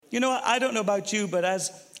You know, I don't know about you, but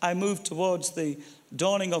as I move towards the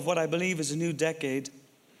dawning of what I believe is a new decade,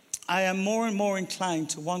 I am more and more inclined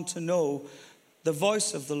to want to know the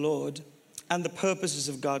voice of the Lord and the purposes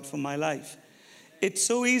of God for my life. It's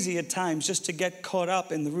so easy at times just to get caught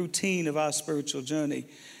up in the routine of our spiritual journey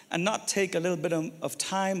and not take a little bit of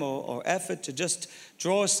time or effort to just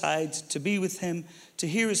draw aside, to be with him, to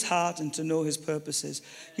hear his heart and to know his purposes.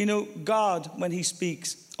 You know, God, when he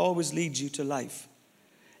speaks, always leads you to life.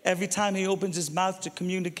 Every time he opens his mouth to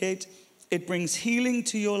communicate, it brings healing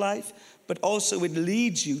to your life, but also it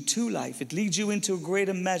leads you to life. It leads you into a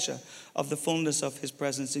greater measure of the fullness of his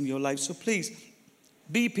presence in your life. So please,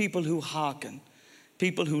 be people who hearken,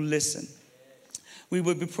 people who listen. We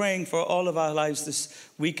will be praying for all of our lives this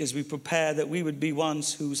week as we prepare that we would be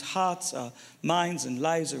ones whose hearts, our minds and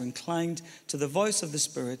lives are inclined to the voice of the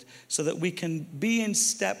Spirit so that we can be in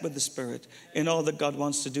step with the Spirit in all that God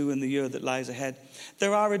wants to do in the year that lies ahead.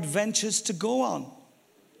 There are adventures to go on.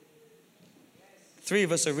 3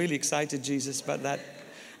 of us are really excited, Jesus, about that.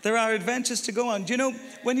 There are adventures to go on. Do you know,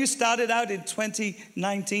 when you started out in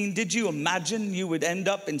 2019, did you imagine you would end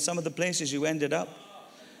up in some of the places you ended up?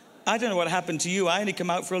 I don't know what happened to you. I only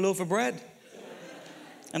come out for a loaf of bread.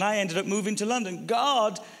 And I ended up moving to London.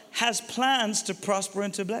 God has plans to prosper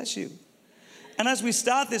and to bless you. And as we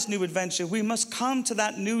start this new adventure, we must come to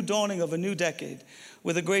that new dawning of a new decade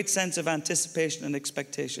with a great sense of anticipation and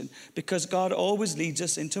expectation, because God always leads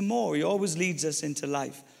us into more. He always leads us into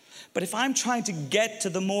life. But if I'm trying to get to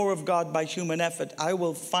the more of God by human effort, I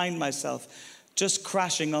will find myself just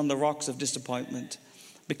crashing on the rocks of disappointment,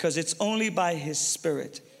 because it's only by his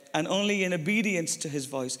Spirit and only in obedience to his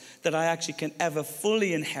voice that I actually can ever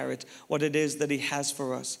fully inherit what it is that he has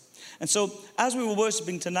for us. And so as we were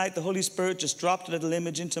worshiping tonight, the Holy Spirit just dropped a little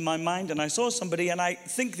image into my mind, and I saw somebody, and I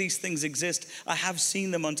think these things exist. I have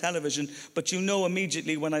seen them on television, but you know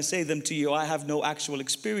immediately when I say them to you, I have no actual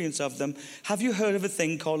experience of them. Have you heard of a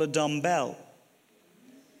thing called a dumbbell?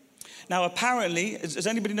 Now apparently, does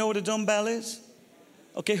anybody know what a dumbbell is?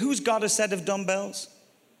 Okay, who's got a set of dumbbells?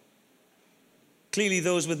 Clearly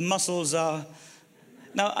those with muscles are.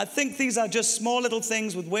 Now I think these are just small little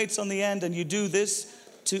things with weights on the end, and you do this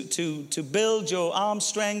to build your arm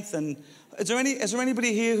strength. And is there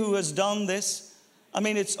anybody here who has done this? I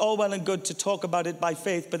mean, it's all well and good to talk about it by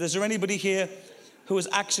faith, but is there anybody here who has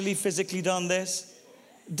actually physically done this?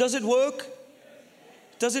 Does it work?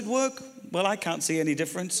 Does it work? Well, I can't see any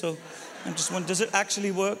difference, so I'm just wondering, does it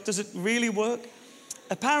actually work? Does it really work?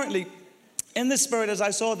 Apparently, in the Spirit, as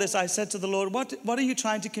I saw this, I said to the Lord, what are you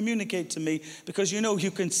trying to communicate to me? Because you know,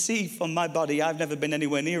 you can see from my body, I've never been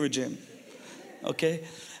anywhere near a gym. Okay?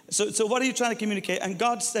 So what are you trying to communicate? And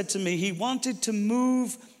God said to me, he wanted to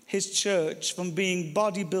move his church from being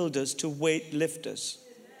bodybuilders to weightlifters.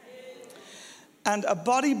 And a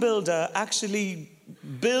bodybuilder actually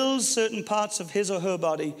builds certain parts of his or her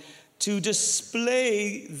body to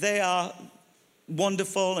display they are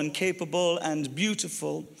wonderful and capable and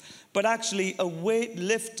beautiful. But actually, a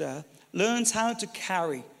weightlifter learns how to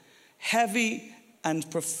carry heavy and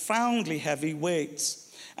profoundly heavy weights.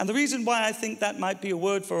 And the reason why I think that might be a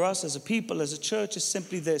word for us as a people, as a church, is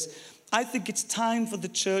simply this. I think it's time for the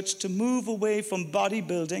church to move away from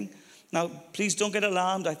bodybuilding. Now, please don't get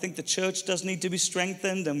alarmed. I think the church does need to be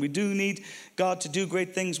strengthened, and we do need God to do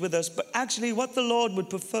great things with us. But actually, what the Lord would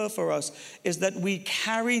prefer for us is that we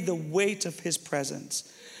carry the weight of his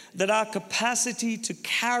presence, that our capacity to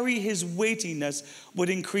carry his weightiness would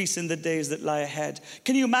increase in the days that lie ahead.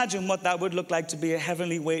 Can you imagine what that would look like to be a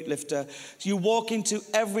heavenly weightlifter? You walk into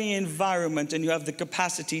every environment and you have the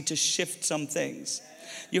capacity to shift some things.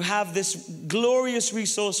 You have this glorious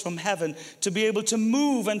resource from heaven to be able to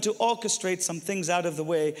move and to orchestrate some things out of the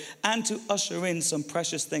way and to usher in some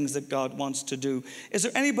precious things that God wants to do. Is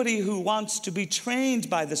there anybody who wants to be trained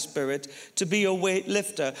by the Spirit to be a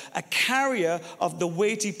weightlifter, a carrier of the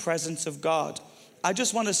weighty presence of God? I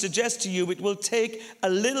just want to suggest to you it will take a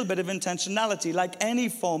little bit of intentionality. Like any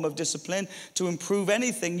form of discipline, to improve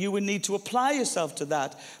anything, you would need to apply yourself to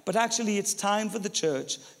that. But actually, it's time for the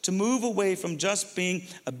church to move away from just being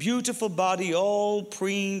a beautiful body, all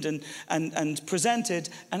preened and presented,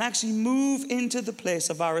 and actually move into the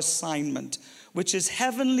place of our assignment, which is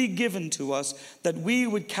heavenly given to us, that we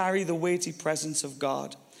would carry the weighty presence of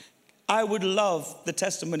God. I would love the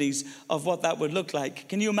testimonies of what that would look like.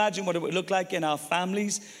 Can you imagine what it would look like in our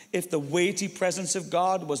families if the weighty presence of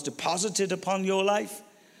God was deposited upon your life?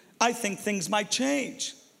 I think things might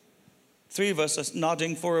change. 3 of us are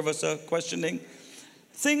nodding, 4 of us are questioning.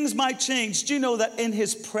 Things might change. Do you know that in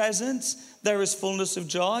his presence there is fullness of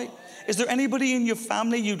joy? Is there anybody in your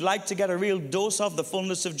family you'd like to get a real dose of the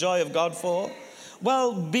fullness of joy of God for?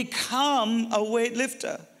 Well, become a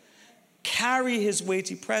weightlifter. Carry his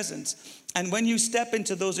weighty presence. And when you step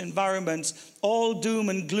into those environments, all doom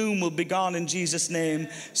and gloom will be gone in Jesus' name.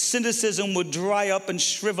 Cynicism would dry up and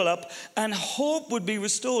shrivel up, and hope would be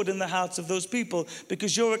restored in the hearts of those people,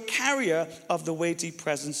 because you're a carrier of the weighty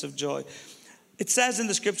presence of joy. It says in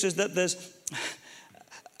the scriptures that there's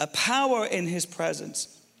a power in his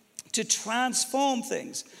presence to transform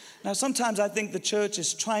things. Now, sometimes I think the church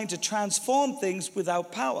is trying to transform things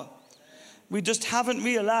without power. We just haven't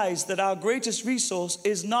realized that our greatest resource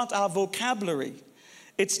is not our vocabulary.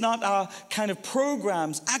 It's not our kind of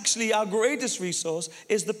programs. Actually, our greatest resource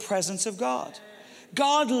is the presence of God.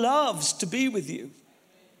 God loves to be with you.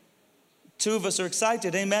 Two of us are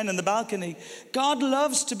excited, amen, in the balcony. God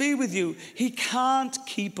loves to be with you. He can't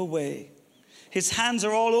keep away. His hands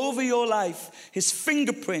are all over your life. His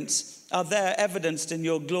fingerprints are there evidenced in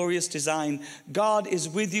your glorious design. God is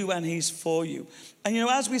with you and he's for you. And you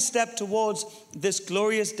know, as we step towards this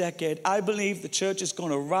glorious decade, I believe the church is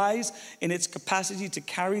going to rise in its capacity to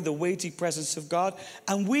carry the weighty presence of God.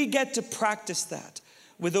 And we get to practice that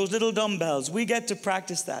with those little dumbbells. We get to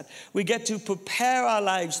practice that. We get to prepare our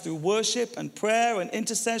lives through worship and prayer and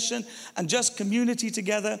intercession and just community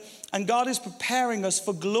together. And God is preparing us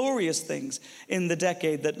for glorious things in the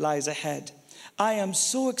decade that lies ahead. I am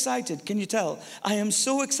so excited. Can you tell? I am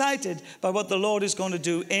so excited by what the Lord is going to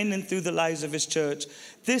do in and through the lives of his church.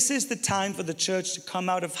 This is the time for the church to come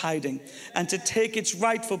out of hiding and to take its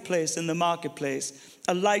rightful place in the marketplace,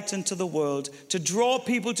 a light unto the world, to draw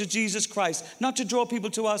people to Jesus Christ, not to draw people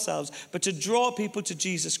to ourselves, but to draw people to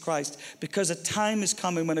Jesus Christ, because a time is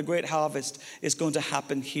coming when a great harvest is going to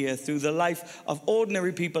happen here. Through the life of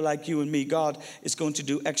ordinary people like you and me, God is going to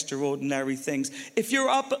do extraordinary things. If you're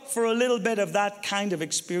up for a little bit of that kind of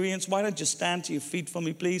experience, why don't you stand to your feet for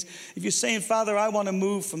me, please? If you're saying, Father, I want to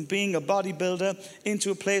move from being a bodybuilder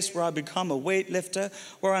into a place where I become a weightlifter,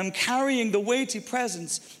 where I'm carrying the weighty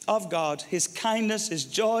presence of God, his kindness, his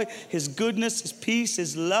joy, his goodness, his peace,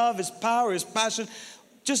 his love, his power, his passion.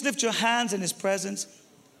 Just lift your hands in his presence.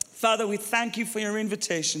 Father, we thank you for your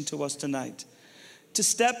invitation to us tonight to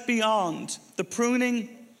step beyond the pruning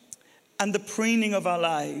and the preening of our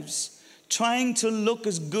lives, trying to look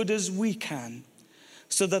as good as we can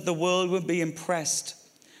so that the world will be impressed.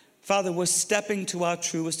 Father, we're stepping to our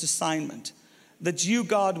truest assignment, that you,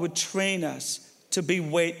 God, would train us to be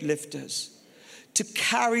weightlifters, to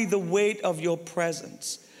carry the weight of your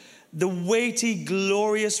presence, the weighty,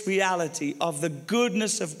 glorious reality of the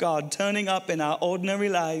goodness of God turning up in our ordinary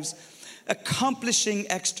lives, accomplishing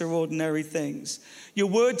extraordinary things. Your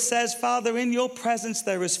word says, Father, in your presence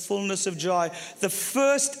there is fullness of joy. The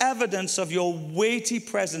first evidence of your weighty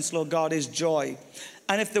presence, Lord God, is joy.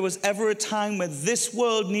 And if there was ever a time when this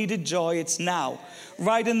world needed joy, it's now.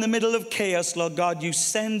 Right in the middle of chaos, Lord God, you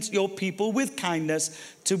send your people with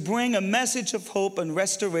kindness to bring a message of hope and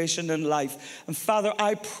restoration and life. And Father,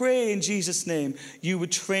 I pray in Jesus' name, you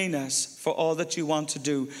would train us for all that you want to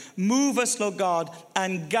do. Move us, Lord God,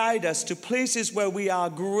 and guide us to places where we are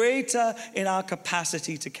greater in our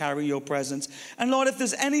capacity to carry your presence. And Lord, if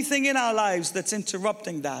there's anything in our lives that's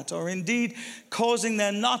interrupting that, or indeed causing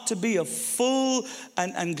there not to be a full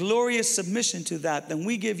and glorious submission to that, then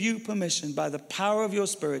we give you permission by the power of your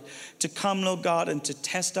Spirit to come, Lord God, and to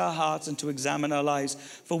test our hearts and to examine our lives.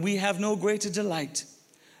 For we have no greater delight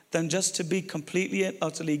than just to be completely and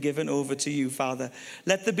utterly given over to you, Father.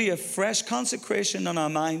 Let there be a fresh consecration on our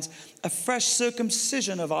minds, a fresh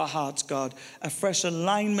circumcision of our hearts, God, a fresh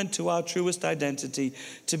alignment to our truest identity,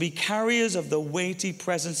 to be carriers of the weighty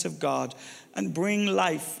presence of God and bring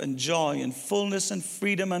life and joy and fullness and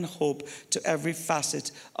freedom and hope to every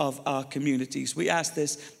facet of our communities. We ask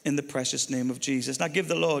this in the precious name of Jesus. Now give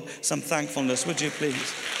the Lord some thankfulness, would you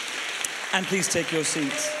please? And please take your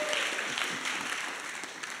seats.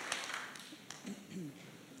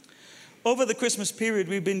 Over the Christmas period,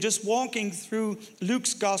 we've been just walking through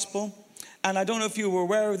Luke's gospel. And I don't know if you were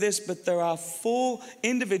aware of this, but there are 4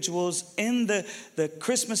 individuals in the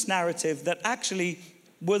Christmas narrative that actually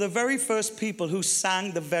were the very first people who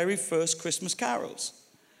sang the very first Christmas carols.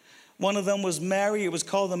 One of them was Mary. It was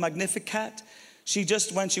called the Magnificat. She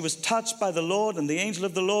just, when she was touched by the Lord and the angel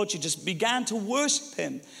of the Lord, she just began to worship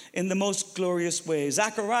him in the most glorious way.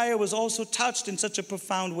 Zachariah was also touched in such a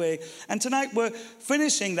profound way. And tonight we're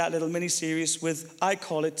finishing that little mini-series with, I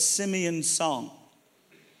call it, Simeon's Song.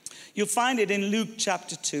 You'll find it in Luke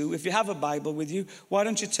chapter 2. If you have a Bible with you, why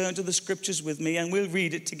don't you turn to the scriptures with me and we'll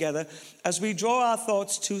read it together as we draw our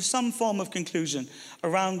thoughts to some form of conclusion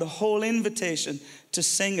around the whole invitation to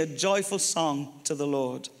sing a joyful song to the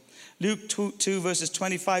Lord. Luke 2 verses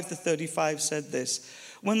 25 to 35 said this: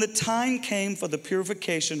 When the time came for the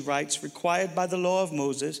purification rites required by the law of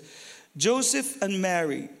Moses, Joseph and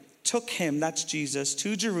Mary took him, that's Jesus,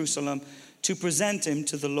 to Jerusalem to present him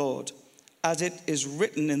to the Lord, as it is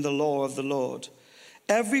written in the law of the Lord.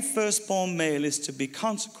 Every firstborn male is to be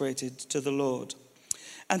consecrated to the Lord,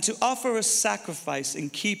 and to offer a sacrifice in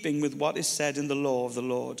keeping with what is said in the law of the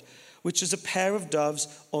Lord, which is a pair of doves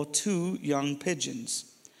or 2 young pigeons.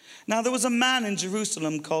 Now there was a man in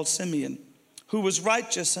Jerusalem called Simeon, who was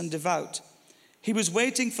righteous and devout. He was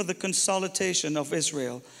waiting for the consolidation of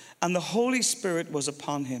Israel, and the Holy Spirit was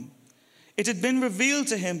upon him. It had been revealed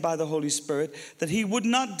to him by the Holy Spirit that he would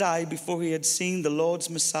not die before he had seen the Lord's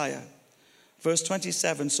Messiah. Verse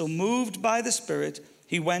 27, so moved by the Spirit,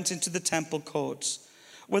 he went into the temple courts.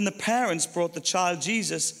 When the parents brought the child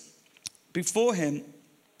Jesus before him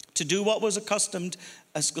to do what was accustomed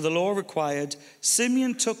as the law required,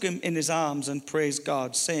 Simeon took him in his arms and praised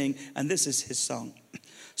God, saying, and this is his song,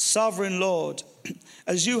 Sovereign Lord,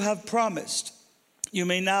 as you have promised, you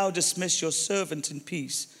may now dismiss your servant in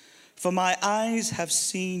peace. For my eyes have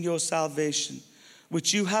seen your salvation,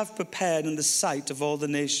 which you have prepared in the sight of all the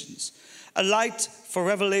nations, a light for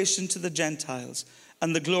revelation to the Gentiles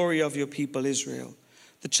and the glory of your people Israel.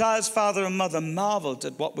 The child's father and mother marveled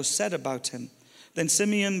at what was said about him. Then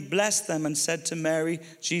Simeon blessed them and said to Mary,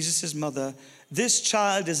 Jesus' mother, this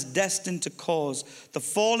child is destined to cause the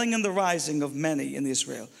falling and the rising of many in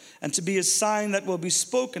Israel, and to be a sign that will be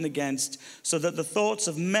spoken against, so that the thoughts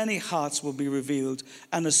of many hearts will be revealed,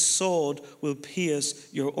 and a sword will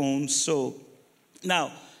pierce your own soul.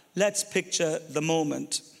 Now, let's picture the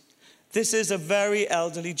moment. This is a very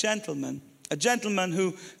elderly gentleman, a gentleman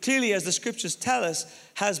who clearly, as the scriptures tell us,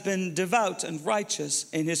 has been devout and righteous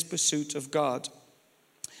in his pursuit of God.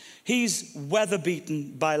 He's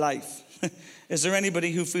weather-beaten by life. Is there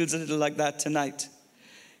anybody who feels a little like that tonight?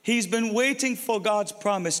 He's been waiting for God's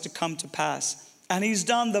promise to come to pass, and he's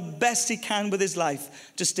done the best he can with his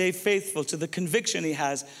life to stay faithful to the conviction he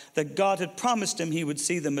has that God had promised him he would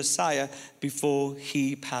see the Messiah before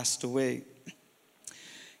he passed away.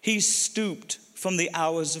 He stooped from the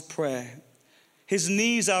hours of prayer. His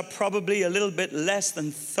knees are probably a little bit less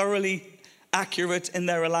than thoroughly accurate in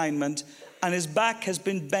their alignment, and his back has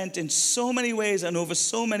been bent in so many ways and over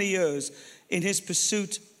so many years in his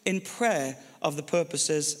pursuit in prayer of the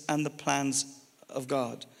purposes and the plans of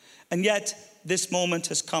God. And yet, this moment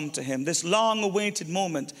has come to him, this long-awaited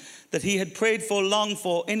moment that he had prayed for, longed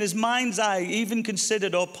for, in his mind's eye, even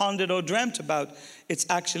considered or pondered or dreamt about. It's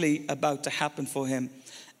actually about to happen for him.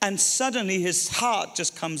 And suddenly his heart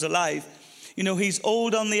just comes alive. You know, he's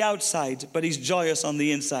old on the outside, but he's joyous on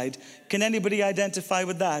the inside. Can anybody identify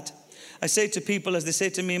with that? I say to people as they say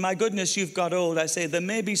to me, my goodness, you've got old. I say, there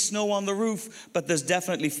may be snow on the roof, but there's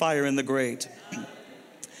definitely fire in the grate.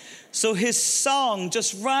 So his song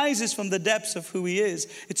just rises from the depths of who he is.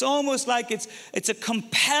 It's almost like it's a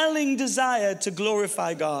compelling desire to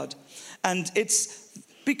glorify God. And it's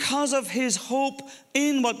because of his hope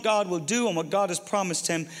in what God will do and what God has promised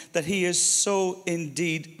him that he is so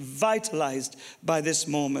indeed vitalized by this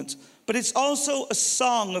moment. But it's also a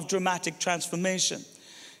song of dramatic transformation.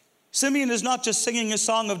 Simeon is not just singing a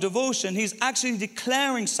song of devotion, he's actually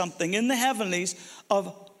declaring something in the heavenlies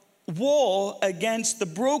of war against the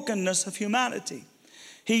brokenness of humanity.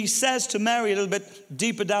 He says to Mary a little bit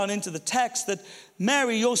deeper down into the text that,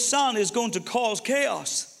 Mary, your son is going to cause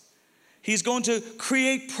chaos. He's going to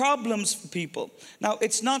create problems for people. Now,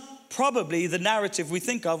 it's not probably the narrative we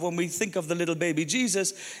think of when we think of the little baby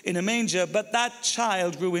Jesus in a manger, but that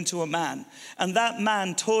child grew into a man. And that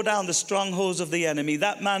man tore down the strongholds of the enemy.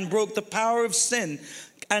 That man broke the power of sin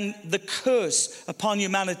and the curse upon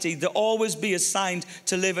humanity to always be assigned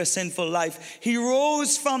to live a sinful life. He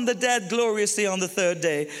rose from the dead gloriously on the third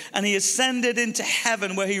day, and he ascended into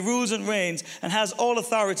heaven where he rules and reigns and has all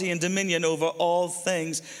authority and dominion over all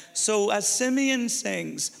things. So as Simeon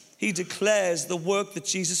sings, he declares the work that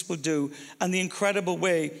Jesus will do and the incredible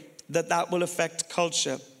way that that will affect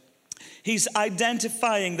culture. He's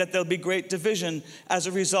identifying that there'll be great division as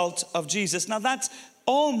a result of Jesus. Now that's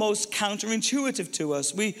almost counterintuitive to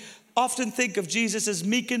us. We often think of Jesus as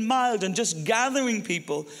meek and mild and just gathering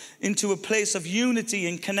people into a place of unity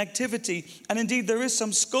and connectivity. And indeed, there is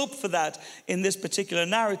some scope for that in this particular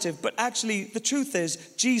narrative. But actually, the truth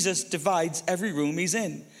is, Jesus divides every room he's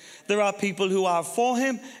in. There are people who are for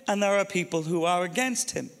him, and there are people who are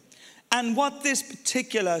against him. And what this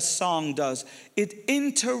particular song does, it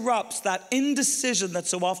interrupts that indecision that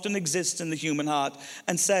so often exists in the human heart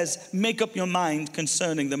and says, make up your mind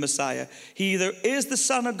concerning the Messiah. He either is the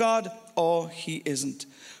Son of God or he isn't.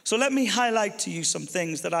 So let me highlight to you some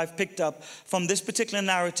things that I've picked up from this particular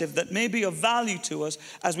narrative that may be of value to us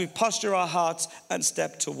as we posture our hearts and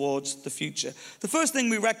step towards the future. The first thing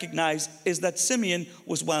we recognize is that Simeon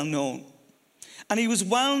was well known. And he was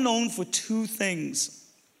well known for two things.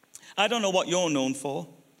 I don't know what you're known for.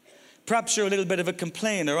 Perhaps you're a little bit of a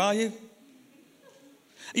complainer, are you?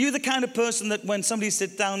 Are you the kind of person that when somebody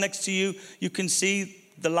sits down next to you, you can see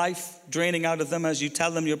the life draining out of them as you tell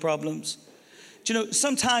them your problems? Do you know,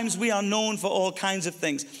 sometimes we are known for all kinds of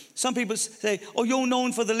things. Some people say, oh, you're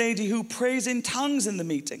known for the lady who prays in tongues in the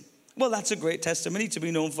meeting. Well, that's a great testimony to be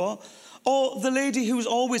known for. Or the lady who's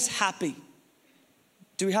always happy.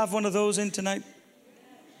 Do we have one of those in tonight?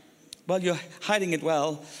 Well, you're hiding it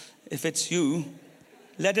well. If it's you,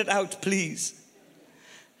 let it out, please.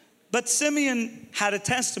 But Simeon had a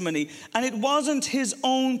testimony, and it wasn't his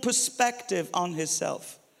own perspective on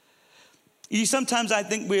himself. Sometimes I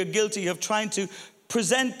think we're guilty of trying to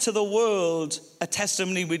present to the world a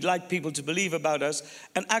testimony we'd like people to believe about us.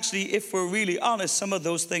 And actually, if we're really honest, some of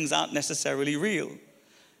those things aren't necessarily real.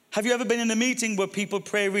 Have you ever been in a meeting where people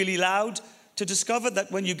pray really loud to discover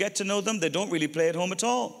that when you get to know them, they don't really pray at home at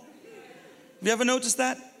all? Have you ever noticed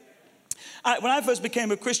that? When I first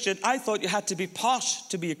became a Christian, I thought you had to be posh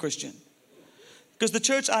to be a Christian. Because the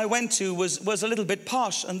church I went to was a little bit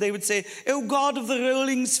posh. And they would say, oh God of the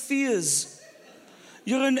rolling spheres,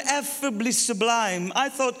 you're ineffably sublime. I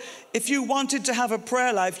thought if you wanted to have a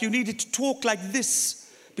prayer life, you needed to talk like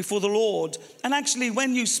this before the Lord. And actually,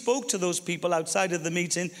 when you spoke to those people outside of the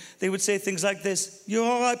meeting, they would say things like this, you're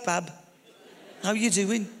all right, Bab? How you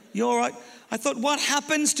doing? You all right? I thought, what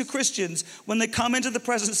happens to Christians when they come into the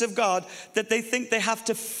presence of God that they think they have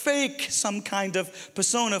to fake some kind of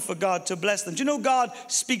persona for God to bless them? Do you know God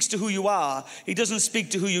speaks to who you are? He doesn't speak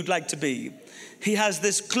to who you'd like to be. He has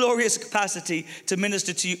this glorious capacity to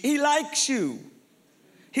minister to you. He likes you.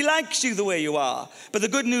 He likes you the way you are. But the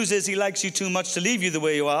good news is he likes you too much to leave you the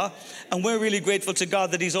way you are. And we're really grateful to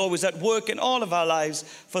God that he's always at work in all of our lives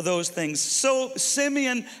for those things. So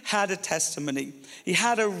Simeon had a testimony. He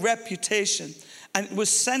had a reputation. And it was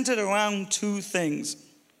centered around two things.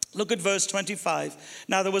 Look at verse 25.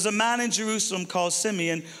 Now there was a man in Jerusalem called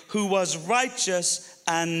Simeon who was righteous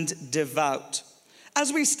and devout.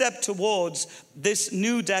 As we step towards this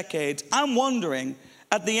new decade, I'm wondering,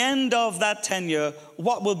 at the end of that tenure,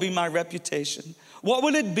 what will be my reputation? What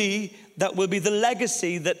will it be that will be the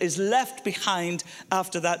legacy that is left behind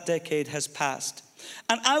after that decade has passed?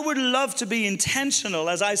 And I would love to be intentional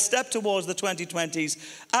as I step towards the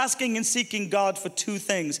 2020s, asking and seeking God for two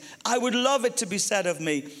things. I would love it to be said of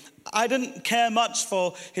me, I didn't care much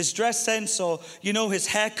for his dress sense or, his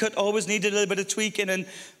haircut always needed a little bit of tweaking. And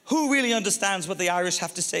who really understands what the Irish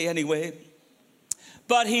have to say anyway?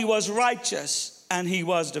 But he was righteous and he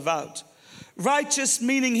was devout. Righteous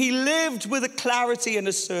meaning he lived with a clarity and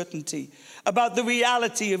a certainty about the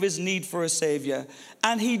reality of his need for a Savior.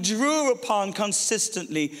 And he drew upon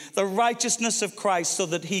consistently the righteousness of Christ so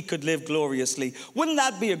that he could live gloriously. Wouldn't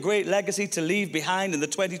that be a great legacy to leave behind in the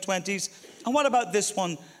 2020s? And what about this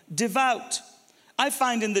one? Devout. I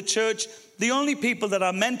find in the church, the only people that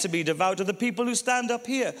are meant to be devout are the people who stand up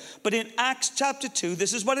here. But in Acts chapter 2,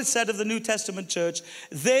 this is what it said of the New Testament church.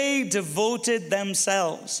 They devoted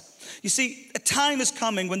themselves. You see, a time is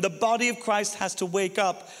coming when the body of Christ has to wake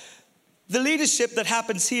up. The leadership that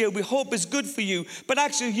happens here, we hope is good for you. But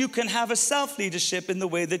actually, you can have a self-leadership in the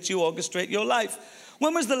way that you orchestrate your life.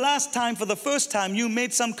 When was the last time, for the first time, you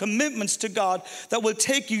made some commitments to God that will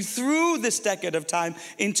take you through this decade of time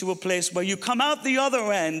into a place where you come out the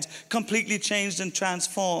other end completely changed and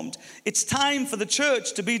transformed? It's time for the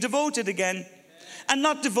church to be devoted again. And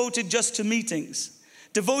not devoted just to meetings.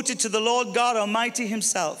 Devoted to the Lord God Almighty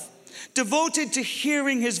himself. Devoted to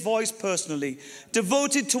hearing his voice personally.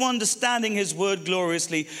 Devoted to understanding his word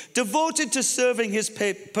gloriously. Devoted to serving his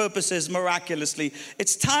purposes miraculously.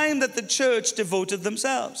 It's time that the church devoted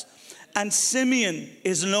themselves. And Simeon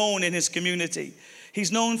is known in his community.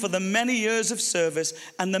 He's known for the many years of service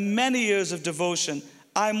and the many years of devotion.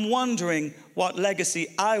 I'm wondering what legacy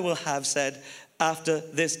I will have said after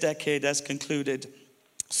this decade has concluded.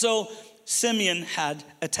 So Simeon had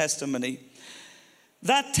a testimony.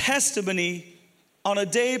 That testimony on a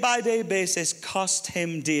day-by-day basis cost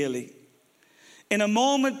him dearly. In a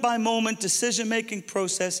moment-by-moment decision-making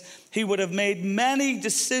process, he would have made many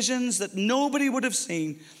decisions that nobody would have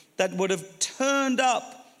seen, that would have turned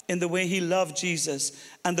up in the way he loved Jesus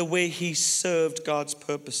and the way he served God's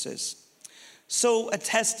purposes. So a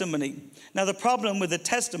testimony. Now the problem with a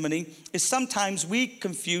testimony is sometimes we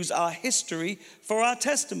confuse our history for our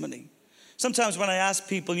testimony. Sometimes when I ask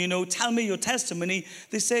people, tell me your testimony,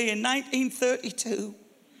 they say in 1932,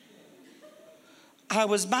 I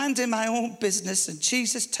was minding my own business and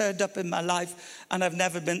Jesus turned up in my life and I've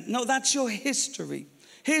never been. No, that's your history.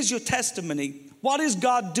 Here's your testimony. What is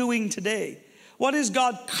God doing today? What is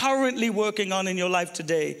God currently working on in your life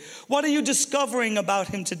today? What are you discovering about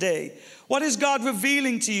him today? What is God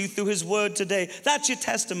revealing to you through his word today? That's your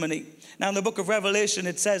testimony. Now in the book of Revelation,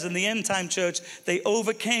 it says in the end time church, they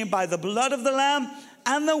overcame by the blood of the Lamb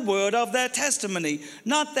and the word of their testimony,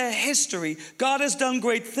 not their history. God has done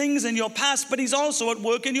great things in your past, but he's also at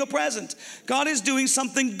work in your present. God is doing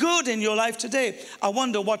something good in your life today. I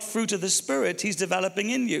wonder what fruit of the Spirit he's developing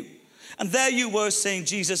in you. And there you were saying,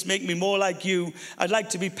 Jesus, make me more like you. I'd like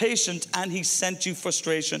to be patient. And he sent you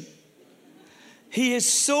frustration. He is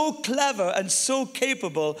so clever and so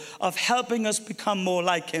capable of helping us become more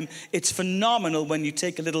like him. It's phenomenal when you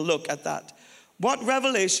take a little look at that. What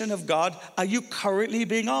revelation of God are you currently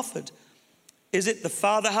being offered? Is it the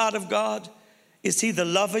Father heart of God? Is he the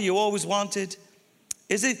lover you always wanted?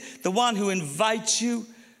 Is it the one who invites you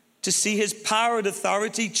to see his power and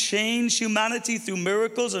authority change humanity through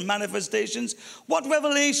miracles and manifestations? What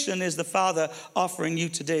revelation is the Father offering you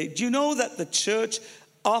today? Do you know that the church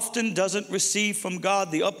often doesn't receive from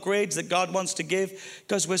God the upgrades that God wants to give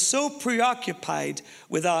because we're so preoccupied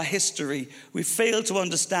with our history? We fail to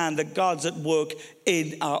understand that God's at work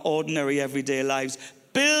in our ordinary everyday lives,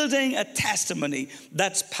 building a testimony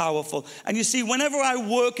that's powerful. And you see, whenever I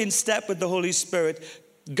work in step with the Holy Spirit,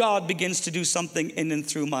 God begins to do something in and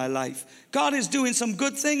through my life. God is doing some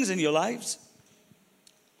good things in your lives.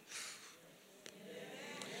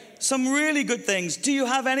 Some really good things. Do you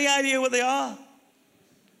have any idea what they are?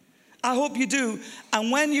 I hope you do.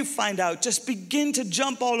 And when you find out, just begin to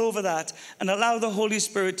jump all over that and allow the Holy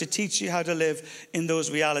Spirit to teach you how to live in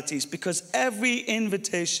those realities. Because every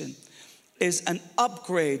invitation is an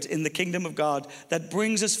upgrade in the kingdom of God that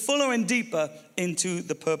brings us fuller and deeper into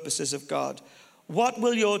the purposes of God. What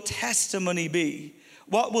will your testimony be?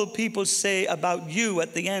 What will people say about you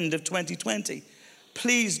at the end of 2020?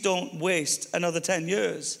 Please don't waste another 10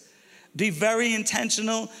 years. Be very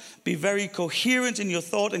intentional. Be very coherent in your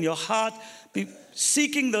thought and your heart. Be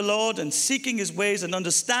seeking the Lord and seeking his ways and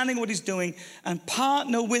understanding what he's doing, and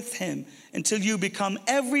partner with him until you become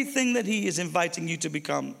everything that he is inviting you to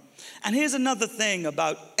become. And here's another thing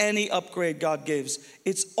about any upgrade God gives.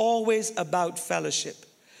 It's always about fellowship.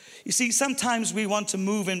 You see, sometimes we want to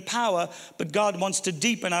move in power, but God wants to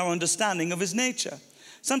deepen our understanding of his nature.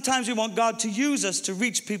 Sometimes we want God to use us to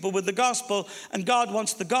reach people with the gospel, and God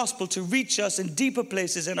wants the gospel to reach us in deeper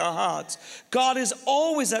places in our hearts. God is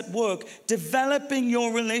always at work developing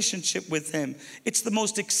your relationship with him. It's the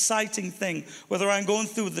most exciting thing. Whether I'm going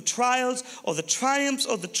through the trials or the triumphs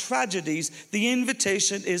or the tragedies, the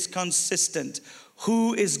invitation is consistent.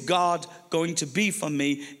 Who is God going to be for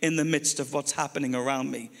me in the midst of what's happening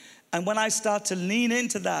around me? And when I start to lean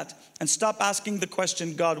into that and stop asking the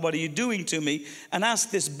question, God, what are you doing to me? And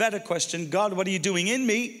ask this better question, God, what are you doing in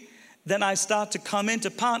me? Then I start to come into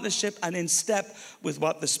partnership and in step with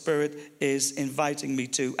what the Spirit is inviting me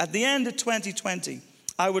to. At the end of 2020,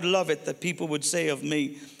 I would love it that people would say of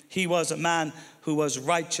me, he was a man who was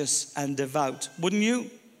righteous and devout. Wouldn't you?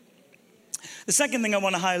 The second thing I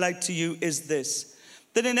want to highlight to you is this,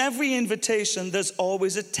 that in every invitation, there's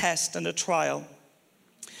always a test and a trial.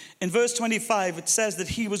 In verse 25, it says that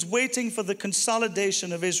he was waiting for the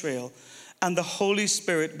consolidation of Israel, and the Holy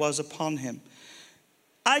Spirit was upon him.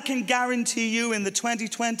 I can guarantee you in the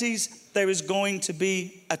 2020s, there is going to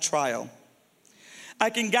be a trial.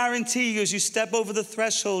 I can guarantee you as you step over the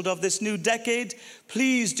threshold of this new decade,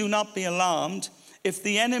 please do not be alarmed if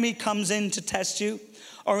the enemy comes in to test you,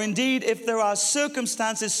 or indeed if there are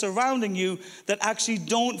circumstances surrounding you that actually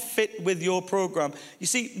don't fit with your program. You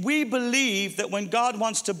see, we believe that when God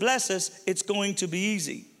wants to bless us, it's going to be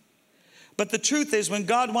easy. But the truth is, when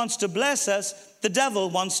God wants to bless us, the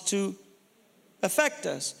devil wants to affect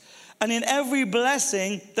us. And in every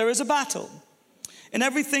blessing, there is a battle. In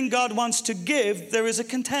everything God wants to give, there is a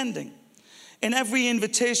contending. In every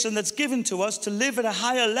invitation that's given to us to live at a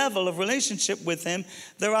higher level of relationship with him,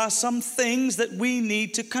 there are some things that we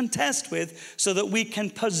need to contest with so that we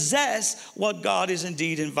can possess what God is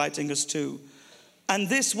indeed inviting us to. And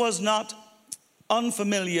this was not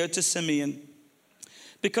unfamiliar to Simeon,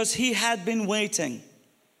 because he had been waiting.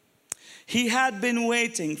 He had been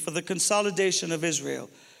waiting for the consolidation of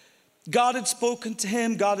Israel. God had spoken to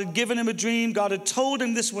him. God had given him a dream. God had told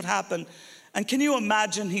him this would happen. And can you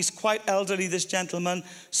imagine, he's quite elderly, this gentleman,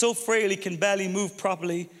 so frail he can barely move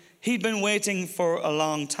properly. He'd been waiting for a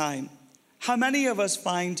long time. How many of us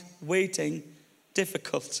find waiting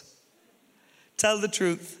difficult? Tell the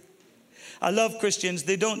truth. I love Christians.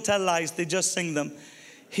 They don't tell lies. They just sing them.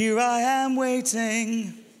 Here I am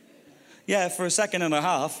waiting. Yeah, for a second and a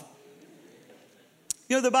half.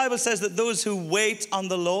 You know, the Bible says that those who wait on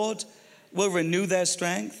the Lord will renew their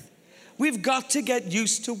strength. We've got to get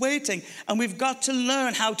used to waiting, and we've got to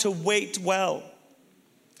learn how to wait well.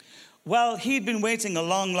 Well, he'd been waiting a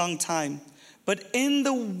long, long time. But in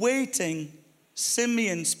the waiting,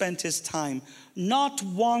 Simeon spent his time not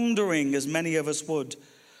wandering as many of us would,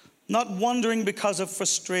 not wandering because of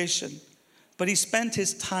frustration, but he spent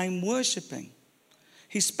his time worshiping.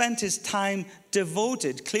 He spent his time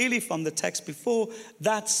devoted. Clearly from the text before,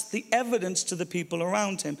 that's the evidence to the people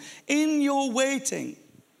around him. In your waiting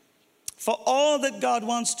for all that God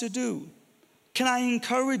wants to do, can I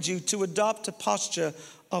encourage you to adopt a posture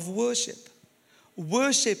of worship?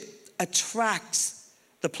 Worship attracts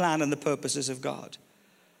the plan and the purposes of God.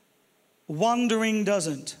 Wandering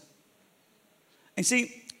doesn't. And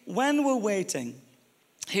see, when we're waiting,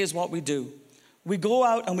 here's what we do. We go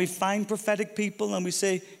out and we find prophetic people and we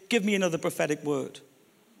say, give me another prophetic word.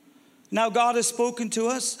 Now God has spoken to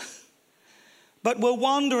us, but we're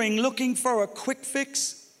wandering, looking for a quick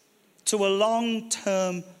fix to a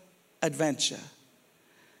long-term adventure.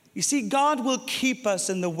 You see, God will keep us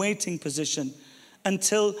in the waiting position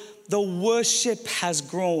until the worship has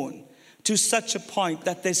grown to such a point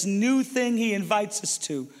that this new thing he invites us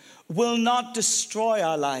to will not destroy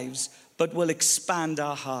our lives, but will expand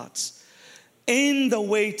our hearts. In the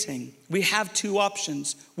waiting, we have two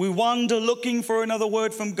options. We wander looking for another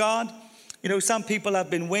word from God. You know, some people have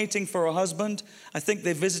been waiting for a husband. I think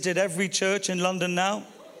they visited every church in London now.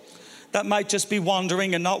 That might just be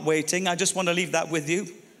wandering and not waiting. I just want to leave that with you.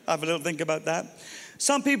 Have a little think about that.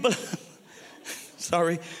 Some people,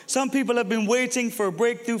 some people have been waiting for a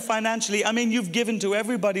breakthrough financially. I mean, you've given to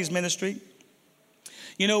everybody's ministry.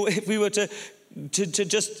 You know, if we were to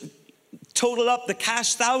just total up the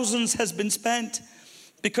cash, thousands has been spent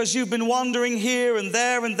because you've been wandering here and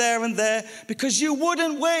there and there and there because you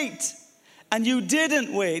wouldn't wait. And you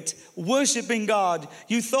didn't wait, worshiping God.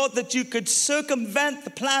 You thought that you could circumvent the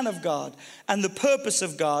plan of God and the purpose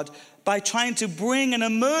of God by trying to bring an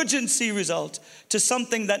emergency result to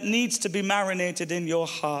something that needs to be marinated in your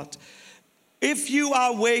heart. If you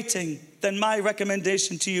are waiting, then my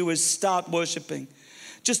recommendation to you is start worshiping.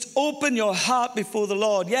 Just open your heart before the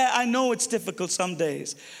Lord. Yeah, I know it's difficult some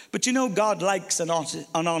days, but you know God likes an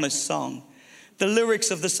honest song. The lyrics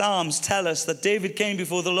of the Psalms tell us that David came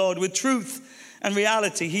before the Lord with truth and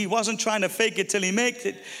reality. He wasn't trying to fake it till he made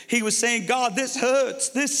it. He was saying, God, this hurts,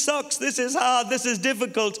 this sucks, this is hard, this is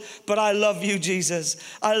difficult, but I love you, Jesus.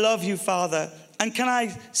 I love you, Father. And can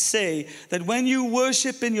I say that when you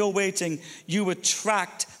worship in your waiting, you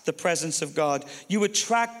attract the presence of God. You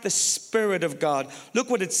attract the Spirit of God. Look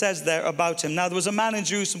what it says there about him. Now, there was a man in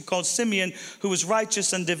Jerusalem called Simeon who was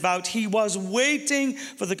righteous and devout. He was waiting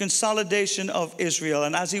for the consolidation of Israel.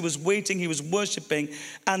 And as he was waiting, he was worshiping,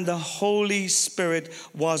 and the Holy Spirit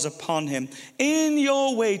was upon him. In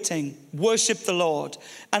your waiting, worship the Lord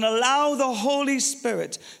and allow the Holy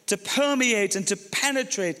Spirit to permeate and to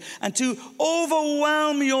penetrate and to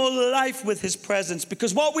overwhelm your life with his presence.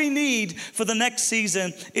 Because what we need for the next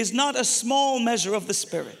season is not a small measure of the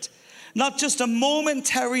Spirit, not just a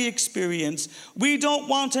momentary experience. We don't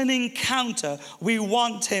want an encounter. We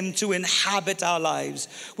want him to inhabit our lives.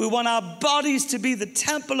 We want our bodies to be the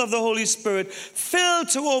temple of the Holy Spirit, filled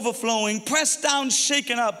to overflowing, pressed down,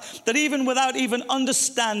 shaken up, that even without even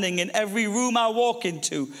understanding, in every room I walk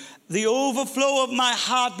into, the overflow of my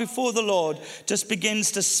heart before the Lord just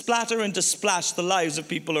begins to splatter and to splash the lives of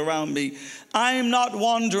people around me. I am not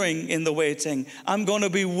wandering in the waiting. I'm going to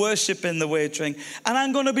be worshiping the waiting. And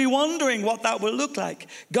I'm going to be wondering what that will look like.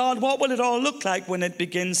 God, what will it all look like when it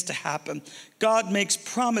begins to happen? God makes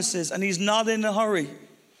promises and he's not in a hurry.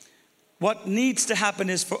 What needs to happen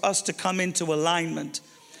is for us to come into alignment.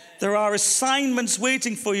 There are assignments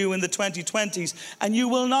waiting for you in the 2020s, and you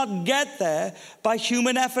will not get there by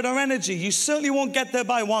human effort or energy. You certainly won't get there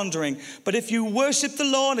by wandering. But if you worship the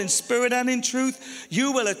Lord in spirit and in truth,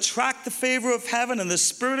 you will attract the favor of heaven, and the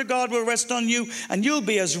Spirit of God will rest on you, and you'll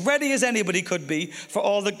be as ready as anybody could be for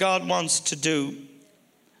all that God wants to do.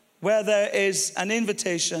 Where there is an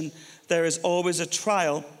invitation, there is always a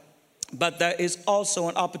trial. But there is also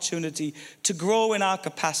an opportunity to grow in our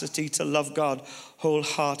capacity to love God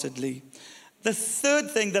wholeheartedly. The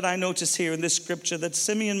third thing that I notice here in this scripture that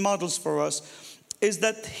Simeon models for us is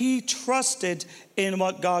that he trusted in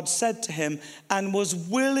what God said to him and was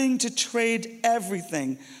willing to trade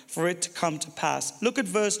everything for it to come to pass. Look at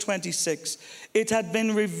verse 26. It had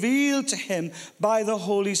been revealed to him by the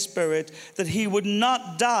Holy Spirit that he would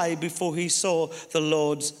not die before he saw the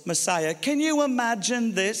Lord's Messiah. Can you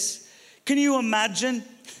imagine this? Can you imagine?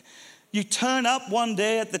 You turn up one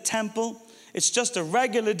day at the temple. It's just a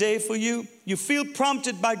regular day for you. You feel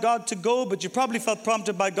prompted by God to go, but you probably felt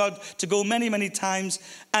prompted by God to go many, many times.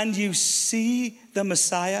 And you see the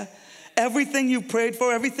Messiah. Everything you prayed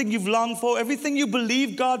for, everything you've longed for, everything you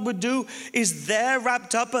believe God would do is there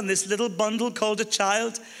wrapped up in this little bundle called a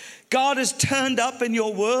child. God has turned up in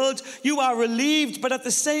your world. You are relieved, but at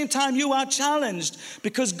the same time you are challenged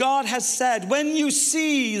because God has said, when you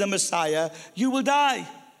see the Messiah, you will die.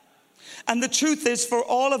 And the truth is, for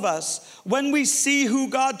all of us, when we see who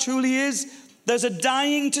God truly is, there's a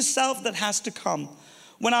dying to self that has to come.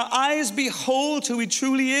 When our eyes behold who he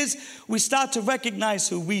truly is, we start to recognize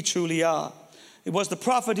who we truly are. It was the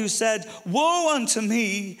prophet who said, "Woe unto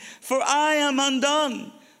me, for I am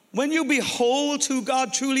undone." When you behold who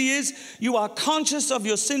God truly is, you are conscious of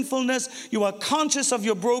your sinfulness, you are conscious of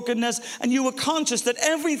your brokenness, and you are conscious that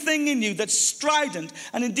everything in you that's strident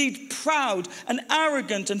and indeed proud and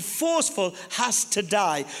arrogant and forceful has to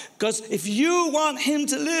die. Because if you want him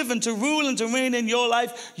to live and to rule and to reign in your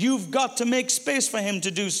life, you've got to make space for him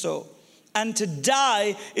to do so. And to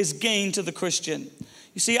die is gain to the Christian.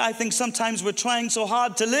 You see, I think sometimes we're trying so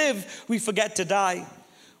hard to live, we forget to die.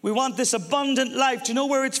 We want this abundant life. Do you know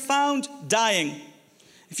where it's found? Dying.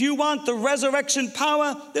 If you want the resurrection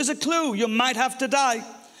power, there's a clue. You might have to die.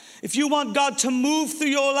 If you want God to move through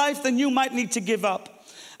your life, then you might need to give up.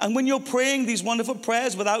 And when you're praying these wonderful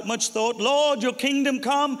prayers without much thought, Lord, your kingdom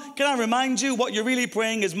come, can I remind you what you're really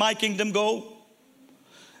praying is my kingdom go?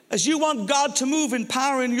 As you want God to move in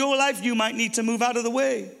power in your life, you might need to move out of the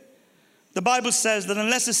way. The Bible says that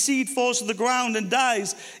unless a seed falls to the ground and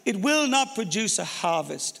dies, it will not produce a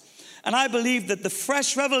harvest. And I believe that the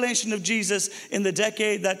fresh revelation of Jesus in the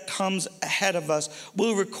decade that comes ahead of us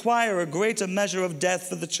will require a greater measure of death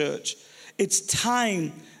for the church. It's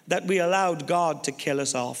time that we allowed God to kill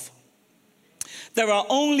us off. There are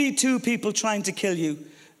only two people trying to kill you,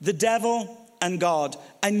 the devil and God.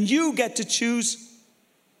 And you get to choose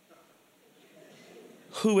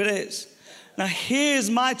who it is. Now, here's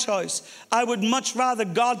my choice. I would much rather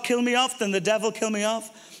God kill me off than the devil kill me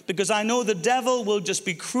off, because I know the devil will just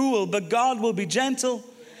be cruel, but God will be gentle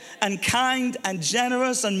and kind and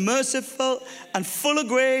generous and merciful and full of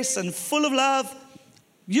grace and full of love.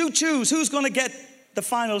 You choose who's going to get the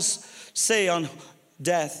final say on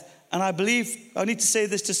death. And I believe, I need to say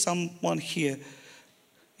this to someone here.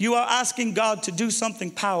 You are asking God to do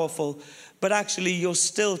something powerful, but actually you're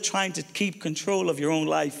still trying to keep control of your own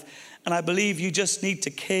life. And I believe you just need to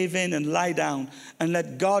cave in and lie down and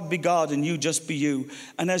let God be God and you just be you.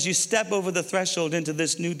 And as you step over the threshold into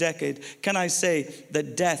this new decade, can I say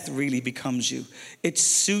that death really becomes you? It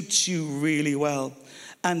suits you really well.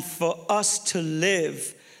 And for us to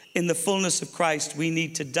live in the fullness of Christ, we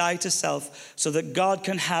need to die to self so that God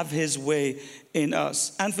can have his way in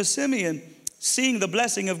us. And for Simeon, seeing the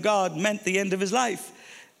blessing of God meant the end of his life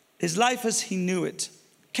as he knew it.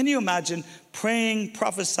 Can you imagine praying,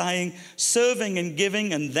 prophesying, serving and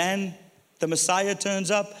giving, and then the Messiah turns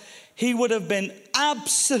up? He would have been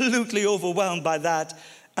absolutely overwhelmed by that.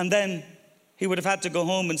 And then he would have had to go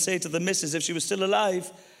home and say to the missus, if she was still alive,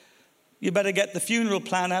 you better get the funeral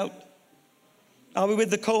plan out. Are we with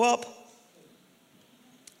the co-op?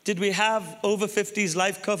 Did we have over 50s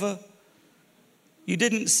life cover? You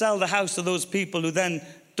didn't sell the house to those people who then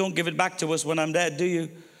don't give it back to us when I'm dead, do you?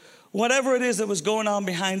 Whatever it is that was going on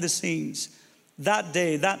behind the scenes, that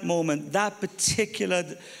day, that moment, that particular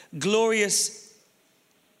glorious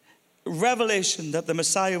revelation that the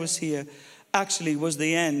Messiah was here actually was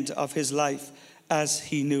the end of his life as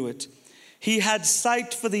he knew it. He had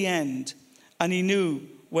sight for the end, and he knew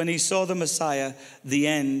when he saw the Messiah, the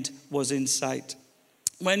end was in sight.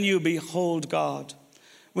 When you behold God,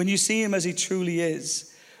 when you see him as he truly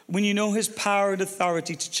is, when you know his power and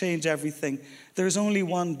authority to change everything, there is only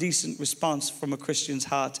one decent response from a Christian's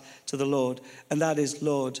heart to the Lord, and that is,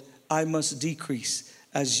 Lord, I must decrease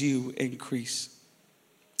as you increase.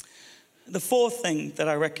 The fourth thing that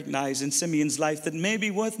I recognize in Simeon's life that may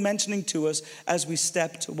be worth mentioning to us as we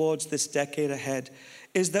step towards this decade ahead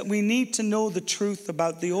is that we need to know the truth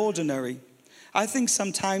about the ordinary. I think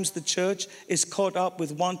sometimes the church is caught up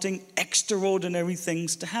with wanting extraordinary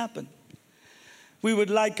things to happen. We would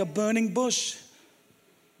like a burning bush.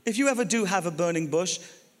 If you ever do have a burning bush,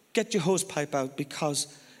 get your hose pipe out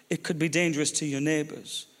because it could be dangerous to your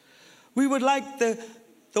neighbors. We would like the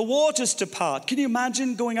waters to part. Can you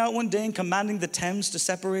imagine going out one day and commanding the Thames to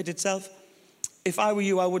separate itself? If I were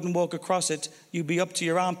you, I wouldn't walk across it. You'd be up to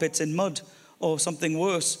your armpits in mud or something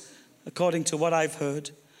worse, according to what I've heard.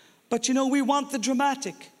 But you know, we want the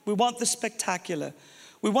dramatic. We want the spectacular.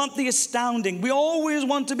 We want the astounding. We always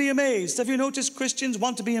want to be amazed. Have you noticed Christians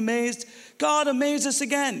want to be amazed? God, amaze us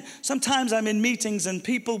again. Sometimes I'm in meetings and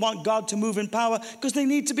people want God to move in power because they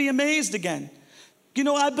need to be amazed again. You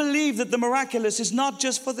know, I believe that the miraculous is not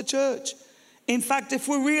just for the church. In fact, if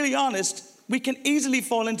we're really honest, we can easily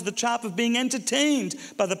fall into the trap of being entertained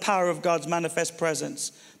by the power of God's manifest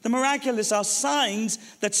presence. The miraculous are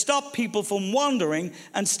signs that stop people from wandering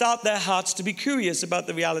and start their hearts to be curious about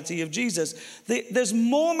the reality of Jesus. There's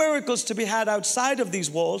more miracles to be had outside of these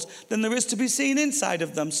walls than there is to be seen inside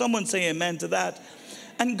of them. Someone say amen to that.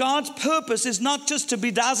 And God's purpose is not just to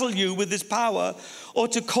bedazzle you with his power or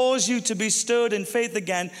to cause you to be stirred in faith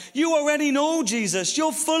again. You already know Jesus.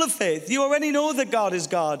 You're full of faith. You already know that God is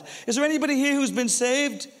God. Is there anybody here who's been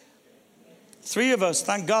saved? 3 of us.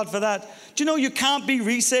 Thank God for that. Do you know you can't be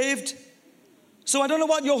resaved? So I don't know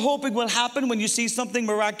what you're hoping will happen when you see something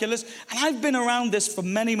miraculous. And I've been around this for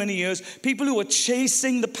many, many years. People who are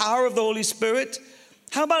chasing the power of the Holy Spirit.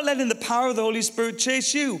 How about letting the power of the Holy Spirit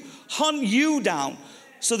chase you? Hunt you down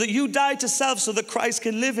so that you die to self so that Christ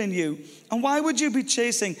can live in you. And why would you be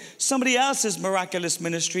chasing somebody else's miraculous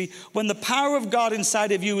ministry when the power of God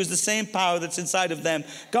inside of you is the same power that's inside of them?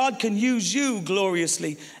 God can use you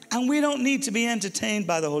gloriously. And we don't need to be entertained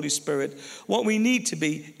by the Holy Spirit. What we need to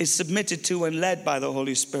be is submitted to and led by the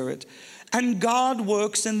Holy Spirit. And God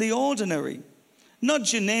works in the ordinary.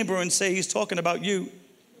 Nudge your neighbor and say he's talking about you.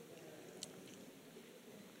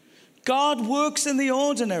 God works in the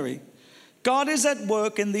ordinary. God is at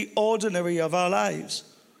work in the ordinary of our lives.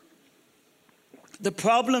 The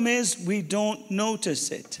problem is we don't notice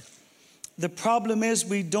it. The problem is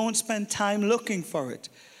we don't spend time looking for it.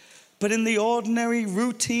 But in the ordinary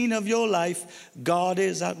routine of your life, God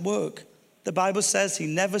is at work. The Bible says he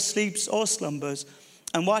never sleeps or slumbers.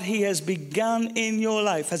 And what he has begun in your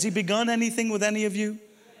life, has he begun anything with any of you?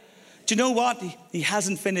 Do you know what? He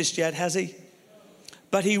hasn't finished yet, has he?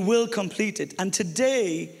 But he will complete it. And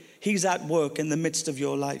today, he's at work in the midst of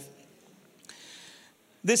your life.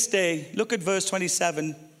 This day, look at verse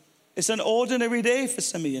 27. It's an ordinary day for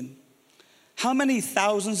Simeon. How many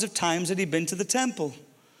thousands of times had he been to the temple?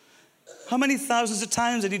 How many thousands of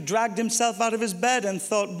times had he dragged himself out of his bed and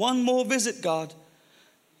thought, one more visit, God?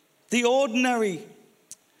 The ordinary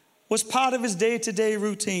was part of his day-to-day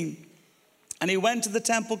routine. And he went to the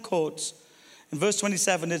temple courts. In verse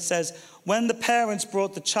 27, it says, when the parents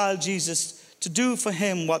brought the child Jesus to do for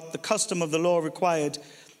him what the custom of the law required,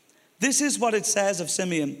 this is what it says of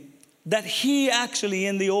Simeon, that he actually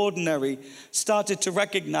in the ordinary started to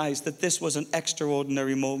recognize that this was an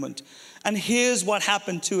extraordinary moment. And here's what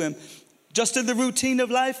happened to him. Just in the routine of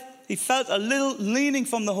life, he felt a little leaning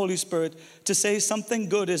from the Holy Spirit to say something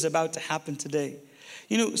good is about to happen today.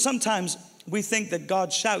 You know, sometimes we think that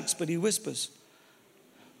God shouts, but he whispers.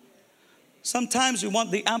 Sometimes we want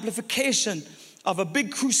the amplification of a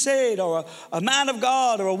big crusade or a man of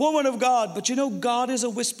God or a woman of God. But you know, God is a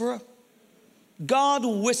whisperer. God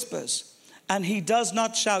whispers and he does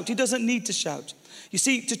not shout. He doesn't need to shout. You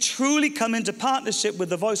see, to truly come into partnership with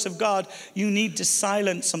the voice of God, you need to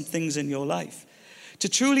silence some things in your life. To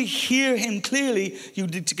truly hear him clearly, you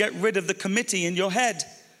need to get rid of the committee in your head.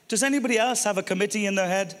 Does anybody else have a committee in their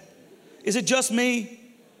head? Is it just me?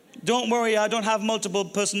 Don't worry, I don't have multiple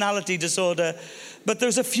personality disorder. But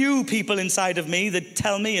there's a few people inside of me that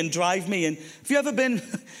tell me and drive me. And have you ever been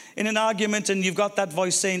in an argument and you've got that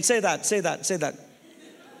voice saying, say that, say that, say that?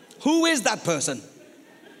 Who is that person?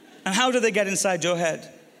 And how do they get inside your head?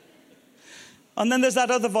 And then there's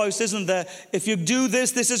that other voice, isn't there? If you do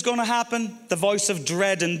this, this is going to happen. The voice of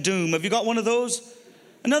dread and doom. Have you got one of those?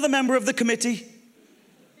 Another member of the committee?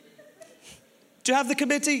 Do you have the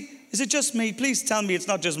committee? Is it just me? Please tell me it's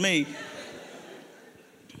not just me.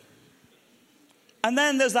 And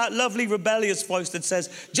then there's that lovely rebellious voice that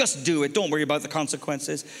says, just do it. Don't worry about the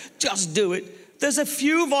consequences. Just do it. There's a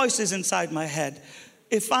few voices inside my head.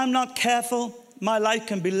 If I'm not careful, my life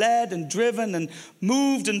can be led and driven and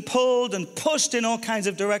moved and pulled and pushed in all kinds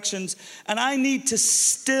of directions. And I need to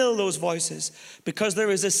still those voices because there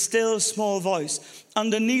is a still small voice.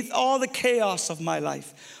 Underneath all the chaos of my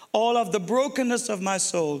life, all of the brokenness of my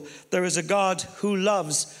soul, there is a God who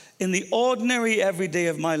loves in the ordinary everyday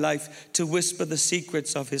of my life to whisper the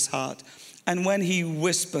secrets of his heart. And when he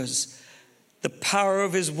whispers, the power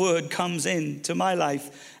of his word comes into my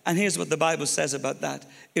life. And here's what the Bible says about that.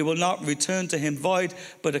 It will not return to him void,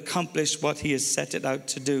 but accomplish what he has set it out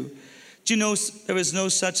to do. Do you know there is no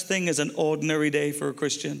such thing as an ordinary day for a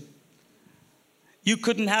Christian? You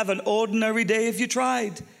couldn't have an ordinary day if you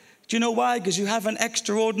tried. Do you know why? Because you have an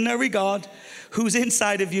extraordinary God who's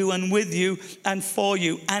inside of you and with you and for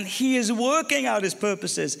you. And he is working out his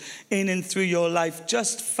purposes in and through your life.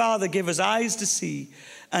 Just, Father, give us eyes to see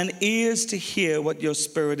and ears to hear what your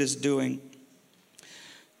Spirit is doing.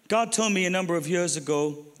 God told me a number of years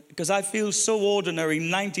ago, because I feel so ordinary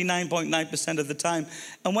 99.9% of the time.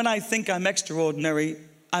 And when I think I'm extraordinary,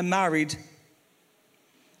 I'm married.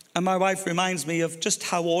 And my wife reminds me of just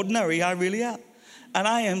how ordinary I really am. And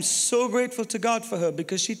I am so grateful to God for her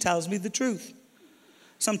because she tells me the truth.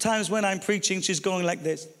 Sometimes when I'm preaching, she's going like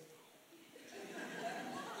this.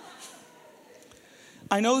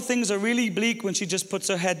 I know things are really bleak when she just puts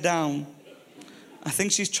her head down. I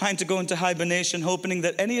think she's trying to go into hibernation, hoping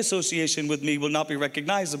that any association with me will not be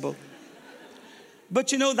recognizable.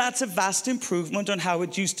 But you know, that's a vast improvement on how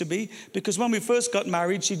it used to be, because when we first got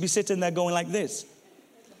married, she'd be sitting there going like this.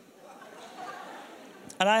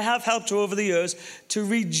 And I have helped her over the years to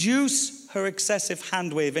reduce her excessive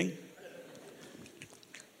hand waving,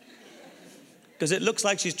 because it looks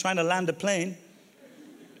like she's trying to land a plane.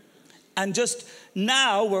 And just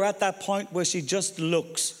now we're at that point where she just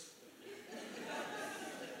looks.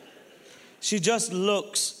 She just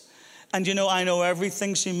looks. And you know, I know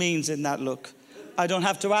everything she means in that look. I don't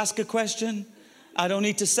have to ask a question. I don't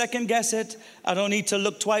need to second guess it. I don't need to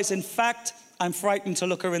look twice. In fact, I'm frightened to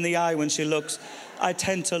look her in the eye when she looks. I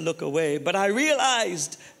tend to look away. But I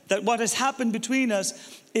realized that what has happened between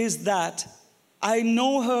us is that I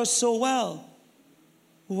know her so well.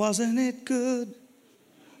 Wasn't it good?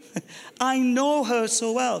 I know her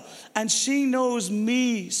so well, and she knows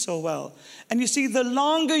me so well. And you see, the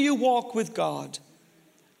longer you walk with God,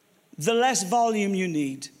 the less volume you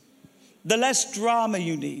need, the less drama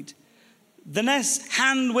you need, the less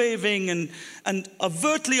hand-waving and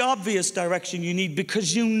overtly obvious direction you need,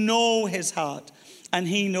 because you know his heart, and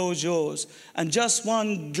he knows yours. And just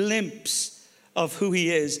one glimpse of who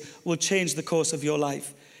he is will change the course of your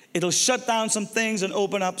life. It'll shut down some things and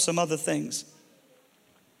open up some other things.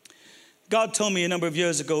 God told me a number of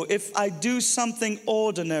years ago, if I do something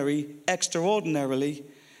ordinary extraordinarily,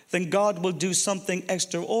 then God will do something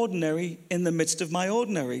extraordinary in the midst of my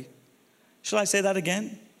ordinary. Shall I say that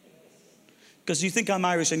again? Because you think I'm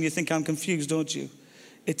Irish and you think I'm confused, don't you?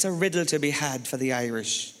 It's a riddle to be had for the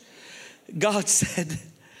Irish. God said,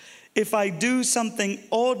 if I do something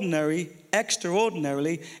ordinary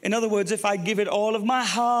extraordinarily, in other words, if I give it all of my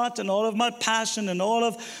heart and all of my passion and all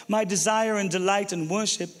of my desire and delight and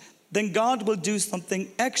worship, then God will do something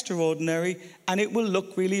extraordinary and it will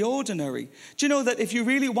look really ordinary. Do you know that if you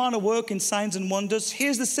really want to work in signs and wonders,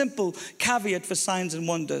 here's the simple caveat for signs and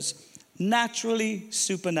wonders. Naturally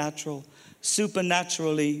supernatural,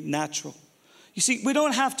 supernaturally natural. You see, we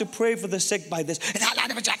don't have to pray for the sick by this.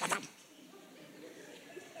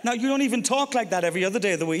 Now, you don't even talk like that every other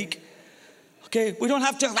day of the week. Okay, we don't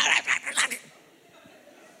have to.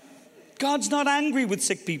 God's not angry with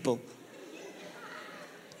sick people.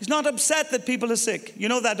 He's not upset that people are sick. You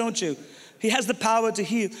know that, don't you? He has the power to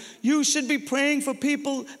heal. You should be praying for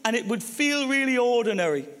people and it would feel really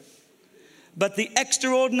ordinary. But the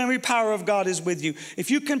extraordinary power of God is with you. If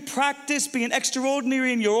you can practice being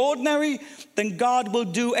extraordinary in your ordinary, then God will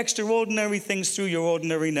do extraordinary things through your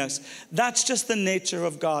ordinariness. That's just the nature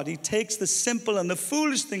of God. He takes the simple and the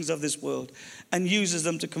foolish things of this world and uses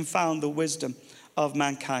them to confound the wisdom of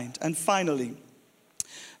mankind. And finally,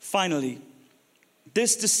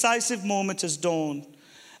 this decisive moment has dawned,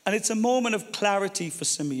 and it's a moment of clarity for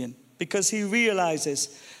Simeon because he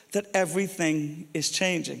realizes that everything is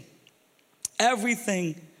changing.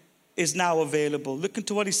 Everything is now available. Look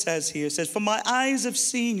into what he says here. He says, for my eyes have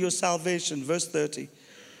seen your salvation, verse 30.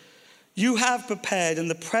 You have prepared in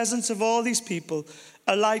the presence of all these people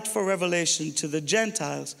a light for revelation to the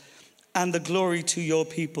Gentiles and the glory to your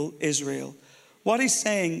people, Israel. What he's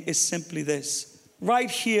saying is simply this, right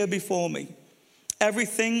here before me.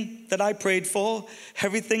 Everything that I prayed for,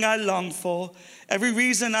 everything I longed for, every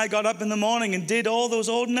reason I got up in the morning and did all those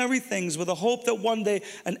ordinary things with the hope that one day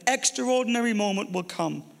an extraordinary moment will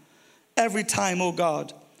come. Every time, oh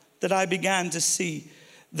God, that I began to see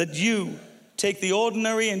that you take the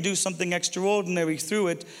ordinary and do something extraordinary through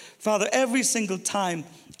it. Father, every single time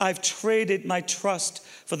I've traded my trust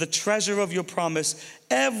for the treasure of your promise.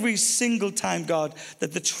 Every single time, God,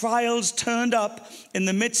 that the trials turned up in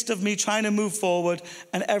the midst of me trying to move forward.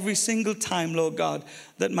 And every single time, Lord God,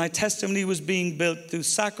 that my testimony was being built through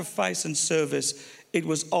sacrifice and service. It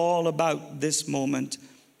was all about this moment.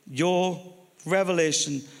 Your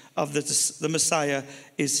revelation of the Messiah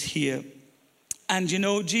is here. And you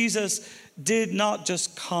know, Jesus did not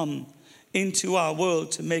just come into our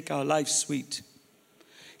world to make our life sweet.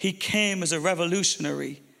 He came as a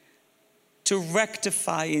revolutionary to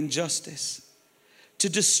rectify injustice, to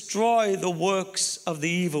destroy the works of the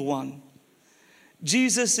evil one.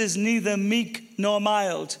 Jesus is neither meek nor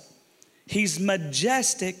mild. He's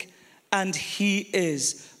majestic, and he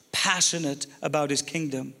is passionate about his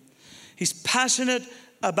kingdom. He's passionate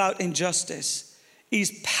about injustice.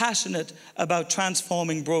 He's passionate about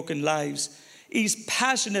transforming broken lives. He's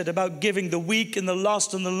passionate about giving the weak and the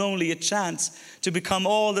lost and the lonely a chance to become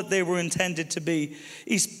all that they were intended to be.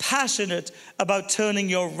 He's passionate about turning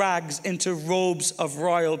your rags into robes of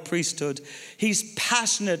royal priesthood. He's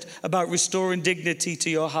passionate about restoring dignity to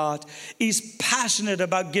your heart. He's passionate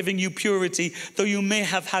about giving you purity, though you may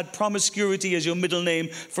have had promiscuity as your middle name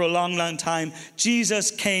for a long, long time. Jesus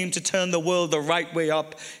came to turn the world the right way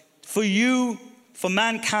up. For you, for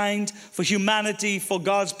mankind, for humanity, for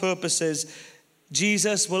God's purposes.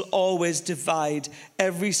 Jesus will always divide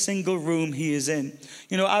every single room he is in.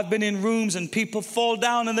 You know, I've been in rooms and people fall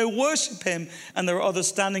down and they worship him, and there are others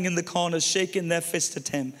standing in the corners shaking their fist at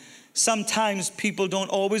him. Sometimes people don't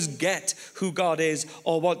always get who God is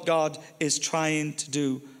or what God is trying to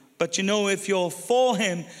do. But you know, if you're for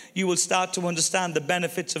him, you will start to understand the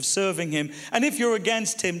benefits of serving him. And if you're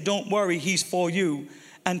against him, don't worry, he's for you.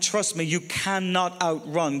 And trust me, you cannot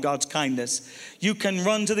outrun God's kindness. You can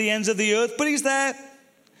run to the ends of the earth, but he's there.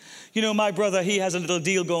 You know, my brother, he has a little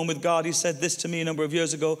deal going with God. He said this to me a number of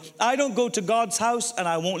years ago. I don't go to God's house and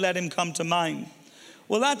I won't let him come to mine.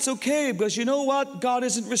 Well, that's okay, because you know what? God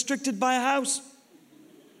isn't restricted by a house.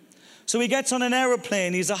 So he gets on an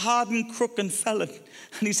aeroplane. He's a hardened crook and felon.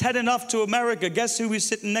 And he's heading off to America. Guess who he's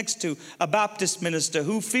sitting next to? A Baptist minister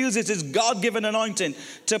who feels it is God-given anointing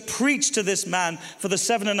to preach to this man for the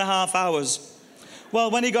 7.5 hours.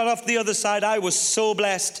 Well, when he got off the other side, I was so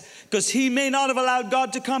blessed, because he may not have allowed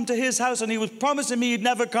God to come to his house, and he was promising me he'd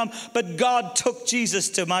never come, but God took Jesus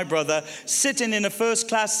to my brother, sitting in a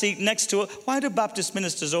first-class seat next to why do Baptist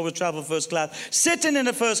ministers always travel first class? Sitting in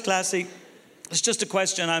a first-class seat. It's just a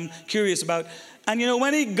question I'm curious about. And you know,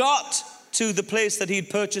 when he got to the place that he'd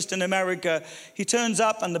purchased in America, he turns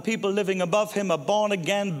up and the people living above him are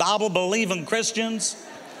born-again, Bible-believing Christians,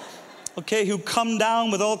 okay, who come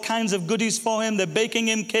down with all kinds of goodies for him. They're baking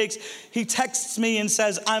him cakes. He texts me and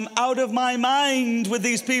says, I'm out of my mind with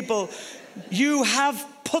these people. You have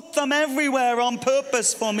put them everywhere on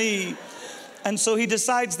purpose for me. And so he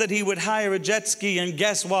decides that he would hire a jet ski, and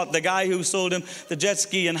guess what? The guy who sold him the jet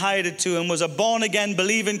ski and hired it to him was a born-again,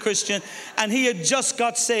 believing Christian, and he had just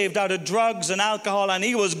got saved out of drugs and alcohol, and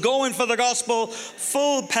he was going for the gospel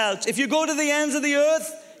full pelt. If you go to the ends of the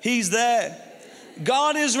earth, he's there.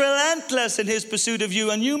 God is relentless in his pursuit of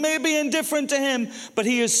you, and you may be indifferent to him, but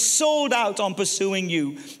he is sold out on pursuing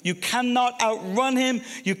you. You cannot outrun him.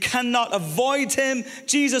 You cannot avoid him.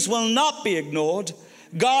 Jesus will not be ignored.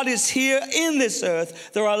 God is here in this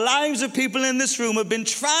earth. There are lives of people in this room who have been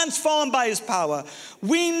transformed by his power.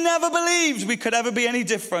 We never believed we could ever be any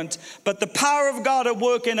different, but the power of God at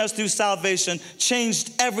work in us through salvation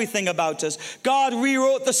changed everything about us. God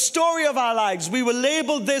rewrote the story of our lives. We were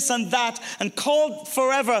labeled this and that and called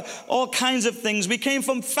forever all kinds of things. We came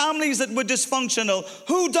from families that were dysfunctional.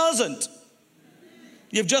 Who doesn't?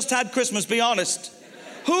 You've just had Christmas, be honest.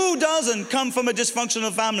 Who doesn't come from a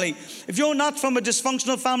dysfunctional family? If you're not from a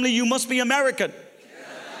dysfunctional family, you must be American.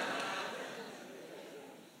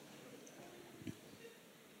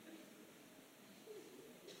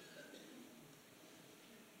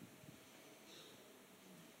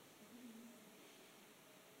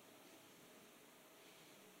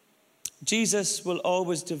 Jesus will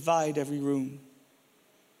always divide every room.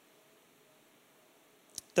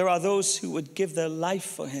 There are those who would give their life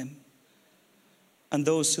for him, and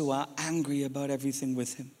those who are angry about everything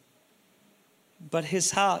with him. But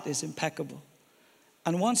his heart is impeccable.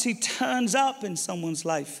 And once he turns up in someone's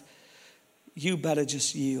life, you better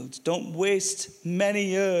just yield. Don't waste many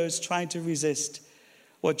years trying to resist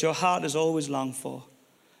what your heart has always longed for,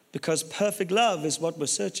 because perfect love is what we're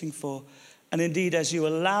searching for. And indeed, as you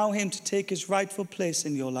allow him to take his rightful place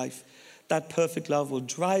in your life, that perfect love will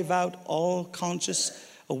drive out all conscious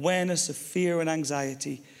awareness of fear and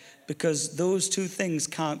anxiety, because those two things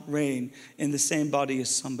can't reign in the same body as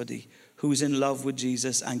somebody who's in love with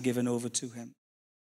Jesus and given over to him.